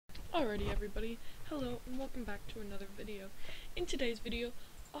Alrighty everybody, hello and welcome back to another video. In today's video,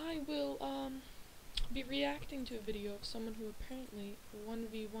 I will be reacting to a video of someone who apparently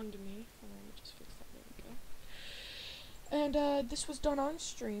 1v1'd me. Hold on, let me just fix that, there we go. And this was done on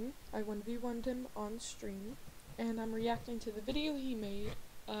stream. I 1v1'd him on stream, and I'm reacting to the video he made,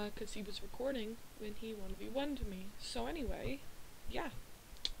 cause he was recording when he 1v1'd me. So anyway, yeah,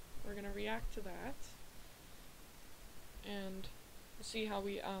 we're gonna react to that. And see how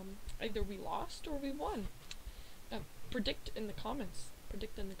we either we lost or we won. Predict in the comments.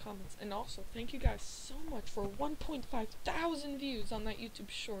 And also thank you guys so much for 1.5 thousand views on that YouTube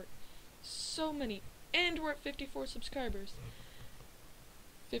short. So many. And we're at 54 subscribers.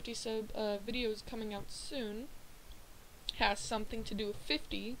 50 videos coming out soon. Has something to do with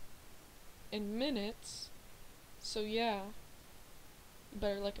 50 in minutes. So yeah, you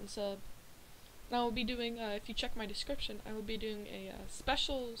better like and sub. And I will be doing, if you check my description, I will be doing a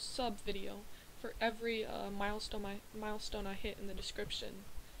special sub video for every milestone I hit in the description.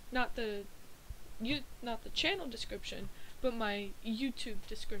 Not the channel description, but my YouTube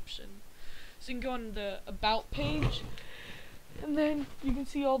description. So you can go on the About page, and then you can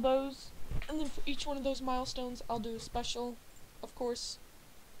see all those. And then for each one of those milestones, I'll do a special. Of course,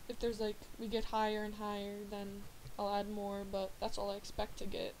 if there's like, we get higher and higher, then I'll add more, but that's all I expect to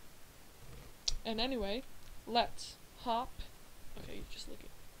get. And anyway, let's hop. Okay, you're just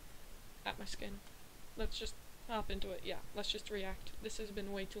looking at my skin. Let's just hop into it. Yeah, let's just react. This has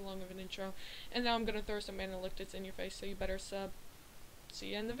been way too long of an intro. And now I'm gonna throw some analytics in your face, so you better sub.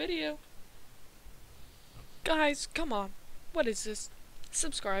 See you in the video. Guys, come on. What is this?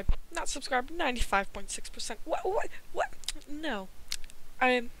 Subscribe. Not subscribe. 95.6%. What? No.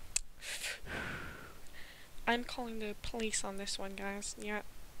 I'm calling the police on this one, guys. Yeah.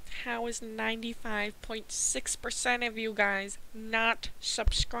 How is 95.6% of you guys not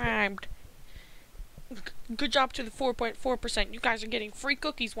subscribed? Good job to the 4.4%. You guys are getting free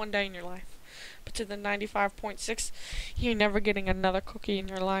cookies one day in your life. But to the 95.6%, you're never getting another cookie in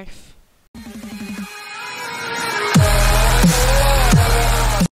your life.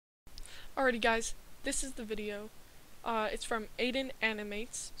 Alrighty guys, this is the video. It's from Aiden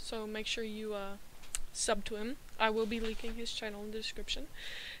Animates, so make sure you sub to him. I will be linking his channel in the description.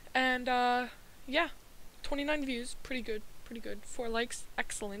 And yeah, 29 views, pretty good. 4 likes,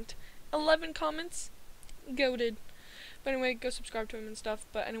 excellent. 11 comments, goated. But anyway, go subscribe to him and stuff.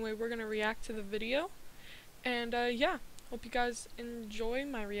 But anyway, we're gonna react to the video. And yeah, hope you guys enjoy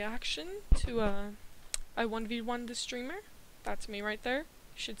my reaction to I 1v1 the streamer. That's me right there. You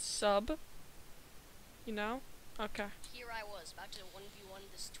should sub. You know? Okay. Here I was, about to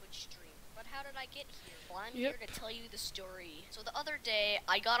 1v1 this Twitch stream. But how did I get here? Well, I'm here to tell you the story. So the other day,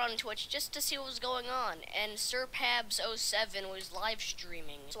 I got on Twitch just to see what was going on, and SirPabs07 was live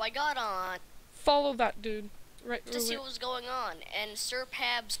streaming. So I got on. Follow that dude. Right. To see what was going on, and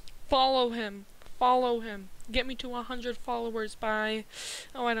SirPabs. Follow him. Get me to 100 followers by,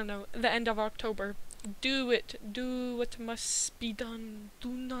 oh, I don't know, the end of October. Do it. Do what must be done. Do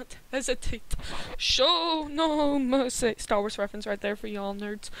not hesitate. Show no mercy. Star Wars reference right there for y'all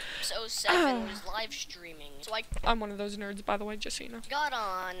nerds. 07 was live streaming. So I'm one of those nerds, by the way, just so you know. Got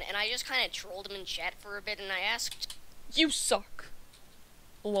on, and I just kind of trolled him in chat for a bit, and I asked... You suck.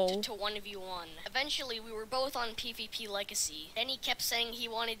 Lol. To 1v1. Eventually, we were both on PvP Legacy. Then he kept saying he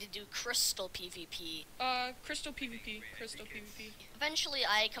wanted to do Crystal PvP. Crystal PvP. Eventually,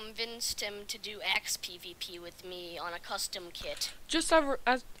 I convinced him to do Axe PvP with me on a custom kit. Just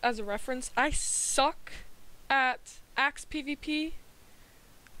as a reference, I suck at Axe PvP.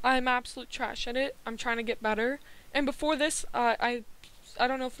 I'm absolute trash at it. I'm trying to get better. And before this, I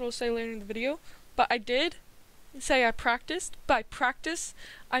don't know if it'll say later in the video, but I did say I practiced. By practice,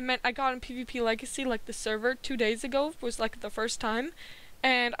 I meant I got on PvP Legacy, like the server, 2 days ago, was like the first time,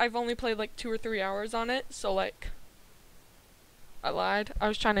 and I've only played like 2 or 3 hours on it, so like, I lied. I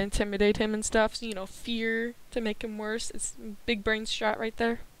was trying to intimidate him and stuff, so, you know, fear to make him worse. It's big brain strat right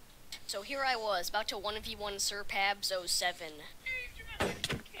there. So here I was, about to 1v1 SirPabs07.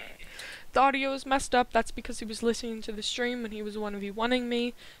 The audio is messed up. That's because he was listening to the stream when he was 1v1ing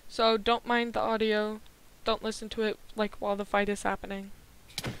me, so don't mind the audio. Don't listen to it, like, while the fight is happening.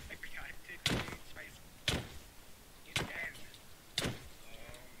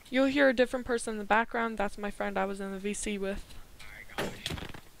 You'll hear a different person in the background. That's my friend I was in the VC with.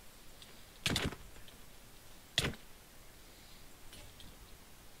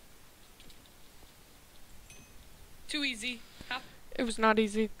 Too easy. It was not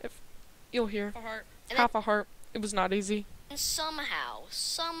easy. You'll hear. Half a heart. It was not easy. And somehow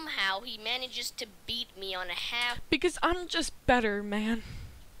he manages to beat me on a half. Because I'm just better, man.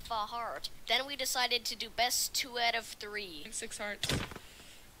 a heart. Then we decided to do best 2 out of 3. 6 hearts.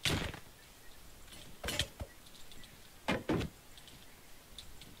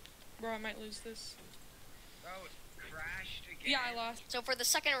 Bro, I might lose this. Bro, it crashed again. Yeah, I lost. So for the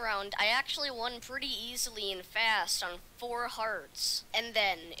second round, I actually won pretty easily and fast on 4 hearts. And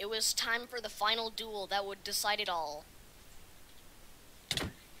then, it was time for the final duel that would decide it all.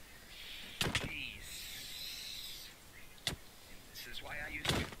 Jeez. This is why I use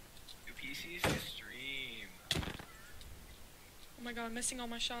two PCs to stream. Oh my god, I'm missing all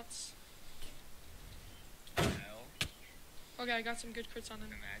my shots. Well, Okay, I got some good crits on him.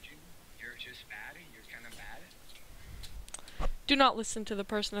 imagine you're just bad. You're kind of bad. Do not listen to the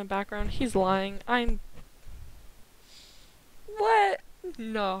person in the background. He's lying. What?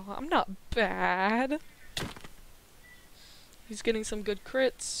 No, I'm not bad. He's getting some good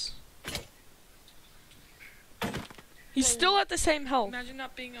crits. He's still at the same health. Imagine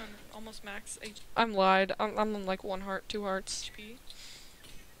not being on almost max HP. I'm lied. I'm on like 1 heart, 2 hearts. HP.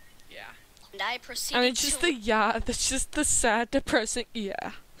 Yeah. And I proceeded I mean, just the yeah. That's just the sad, depressing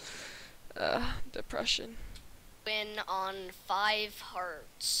yeah. Depression. win on 5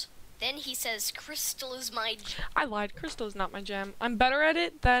 hearts. Then he says, Crystal is my I lied. Crystal is not my jam. I'm better at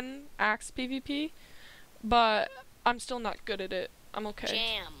it than Axe PvP, but I'm still not good at it. I'm okay.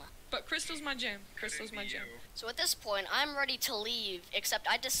 jam. But Crystal's my jam. Crystal's my jam. So at this point, I'm ready to leave, except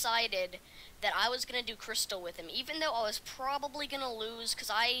I decided that I was going to do Crystal with him, even though I was probably going to lose, because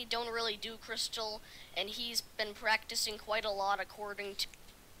I don't really do Crystal, and he's been practicing quite a lot according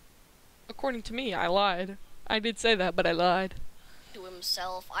According to me, I lied. I did say that, but I lied. to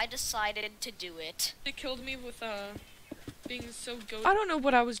himself. I decided to do it. It killed me with being so goated. I don't know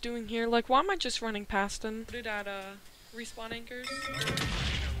what I was doing here. Like, why am I just running past him? Put it at respawn anchors.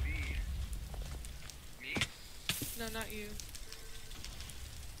 Me? No, not you.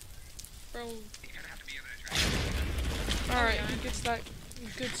 Bro. You're gonna have to be able to track. Alright, he gets that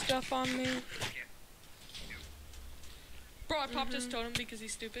good stuff on me. Bro, I popped his totem because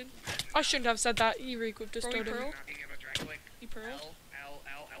he's stupid. I shouldn't have said that. He re-equipped his totem. Not being able to drag click. He pearl? L.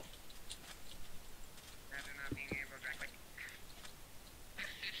 Rather not being able to drag click.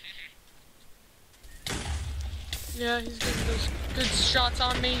 Yeah, he's getting those good shots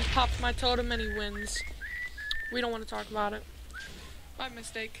on me. He popped my totem and he wins. We don't want to talk about it. My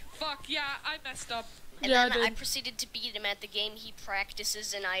mistake. Fuck, yeah, I messed up. And Yeah, then I I did. proceeded to beat him at the game he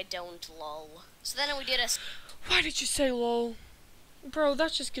practices and I don't, lol. So then we did a Why did you say lol? Bro,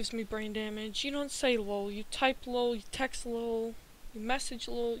 that just gives me brain damage. You don't say lol. You type lol, you text lol, you message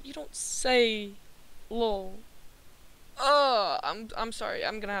lol. You don't say lol. I'm sorry.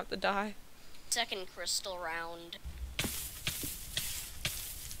 I'm gonna have to die. second crystal round.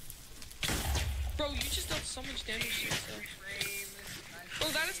 Bro, you just dealt so much damage to yourself. Bro,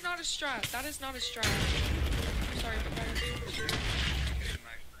 that is not a strat. That is not a strat. I'm sorry, but that is not a strat. Because of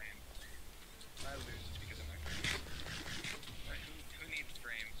my frame. If I lose, it's because of my frame. Like, who needs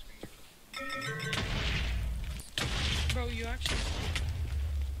frames when Bro, you actually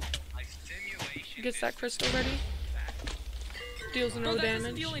my simulation gets that is crystal ready. Deals no Bro, that damage.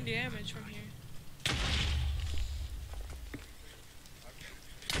 isn't dealing damage from here.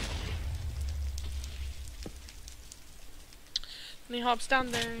 And he hops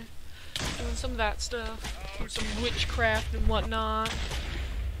down there, doing some of that stuff, doing some witchcraft and whatnot,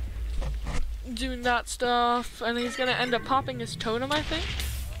 doing that stuff, and he's gonna end up popping his totem, I think.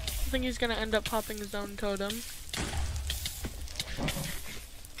 I think he's gonna end up popping his own totem.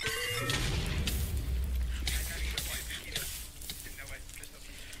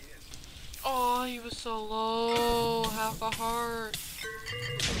 Oh, he was so low, half a heart.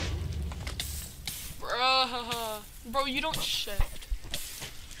 Bruh. Bro, you don't shift.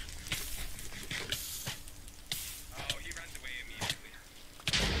 Oh, he runs away immediately.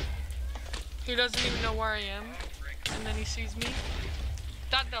 He doesn't even know where I am, Oh, frick. and then he sees me.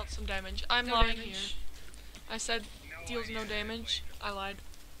 That dealt some damage. I'm No lying damage. here. I said deals no idea. damage. I lied.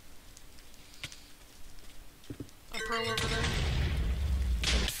 A pearl over there.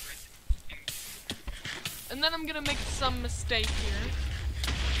 And then I'm gonna make some mistake here.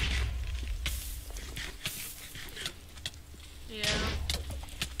 Yeah.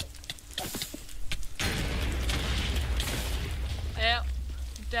 Yep.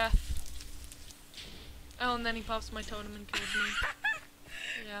 Death. Oh, and then he pops my totem and kills me.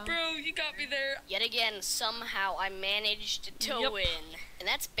 Yeah. Bro, you got me there. Yet again, somehow I managed to Yep. win. And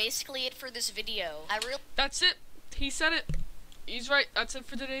that's basically it for this video. That's it. He said it. He's right. That's it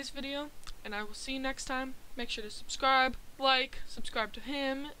for today's video. And I will see you next time. Make sure to subscribe, subscribe to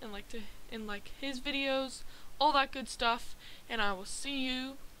him, and like his videos, all that good stuff. And I will see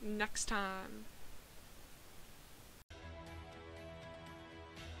you next time.